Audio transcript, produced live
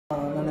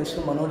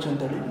ಹೆಸರು ಮನೋಜ್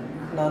ಅಂತೇಳಿ.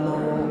 ನಾನು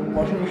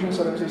ವಾಷಿಂಗ್ ಮಿಷಿನ್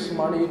ಸರ್ವಿಸಸ್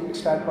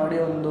ಸ್ಟಾರ್ಟ್ ಮಾಡಿ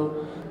ಒಂದು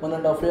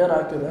 1.5 ಇಯರ್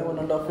ಆಗ್ತಿದೆ.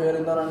 1.5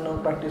 ಇಯರಿಂದ ನಾನು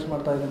ಪ್ರಾಕ್ಟೀಸ್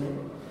ಮಾಡ್ತಾಯಿದ್ದೀನಿ.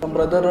 ನಮ್ಮ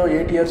ಬ್ರದರು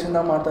 8 ಇಯರ್ಸಿಂದ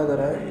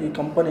ಮಾಡ್ತಾಯಿದ್ದಾರೆ ಈ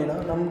ಕಂಪನಿನ.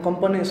 ನಮ್ಮ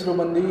ಕಂಪನಿ ಹೆಸರು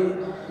ಬಂದು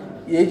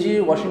AG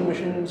washing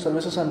machine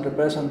services and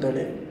repairs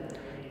ಅಂತೇಳಿ.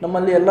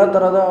 ನಮ್ಮಲ್ಲಿ ಎಲ್ಲ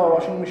ಥರದ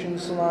ವಾಷಿಂಗ್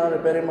ಮಿಷಿನ್ಸ್ನ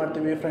ರಿಪೇರಿ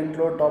ಮಾಡ್ತೀವಿ. Front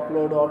load, top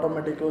load,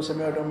 automatic,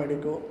 semi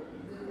automatic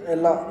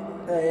ಎಲ್ಲ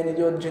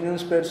ಏನಿದೆಯೋ ಜೆನ್ಯೂನ್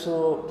ಸ್ಪೇರ್ಸು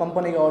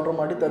ಕಂಪನಿಗೆ ಆರ್ಡ್ರ್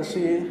ಮಾಡಿ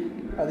ತರಿಸಿ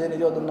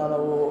ಅದೇನಿದೆಯೋ ಅದನ್ನು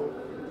ನಾವು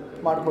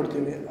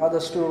ಮಾಡಿಕೊಡ್ತೀವಿ,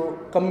 ಆದಷ್ಟು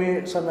ಕಮ್ಮಿ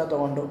ಸಮಯ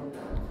ತೊಗೊಂಡು.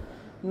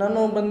 ನಾನು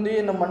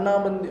ನಮ್ಮ ಅಣ್ಣ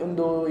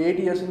ಒಂದು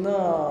 8 ಇಯರ್ಸಿಂದ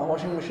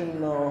ವಾಷಿಂಗ್ ಮಿಷಿನ್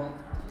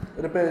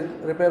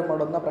ರಿಪೇರ್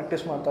ಮಾಡೋದನ್ನ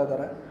ಪ್ರಾಕ್ಟೀಸ್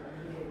ಮಾಡ್ತಾಯಿದ್ದಾರೆ.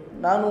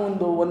 ನಾನು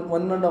ಒಂದು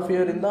 1.5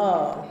 ಇಯರಿಂದ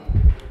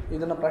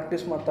ಇದನ್ನು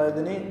ಪ್ರಾಕ್ಟೀಸ್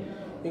ಮಾಡ್ತಾಯಿದ್ದೀನಿ.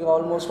 ಈಗ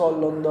ಆಲ್ಮೋಸ್ಟ್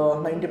ಒಂದು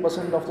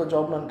 90% ಆಫ್ ದ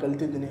ಜಾಬ್ ನಾನು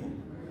ಕಲ್ತಿದ್ದೀನಿ.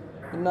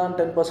 ಇನ್ನು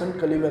 10%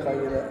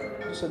 ಕಲಿಬೇಕಾಗಿದೆ.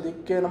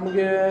 ಸದ್ಯಕ್ಕೆ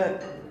ನಮಗೆ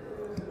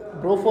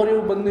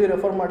Bro4u ಬಂದು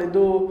ರೆಫರ್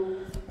ಮಾಡಿದ್ದು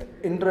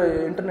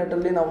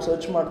ಇಂಟರ್ನೆಟ್ಟಲ್ಲಿ ನಾವು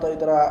ಸರ್ಚ್ ಮಾಡ್ತಾ ಈ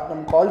ಥರ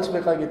ನಮ್ಮ ಕಾಲ್ಸ್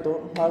ಬೇಕಾಗಿತ್ತು.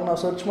 ಆಗ ನಾವು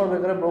ಸರ್ಚ್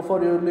ಮಾಡಬೇಕಾದ್ರೆ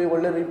Bro4uಲ್ಲಿ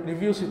ಒಳ್ಳೆ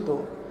ರಿವ್ಯೂಸ್ ಇತ್ತು.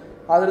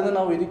 ಆದ್ದರಿಂದ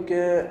ನಾವು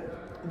ಇದಕ್ಕೆ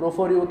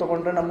Bro4u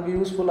ತೊಗೊಂಡ್ರೆ ನಮಗೆ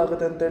ಯೂಸ್ಫುಲ್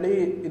ಆಗುತ್ತೆ ಅಂತೇಳಿ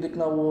ಇದಕ್ಕೆ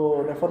ನಾವು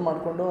ರೆಫರ್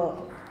ಮಾಡಿಕೊಂಡು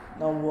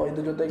ನಾವು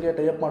ಇದ್ರ ಜೊತೆಗೆ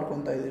ಟೈಅಪ್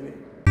ಮಾಡ್ಕೊತಾ ಇದ್ದೀವಿ.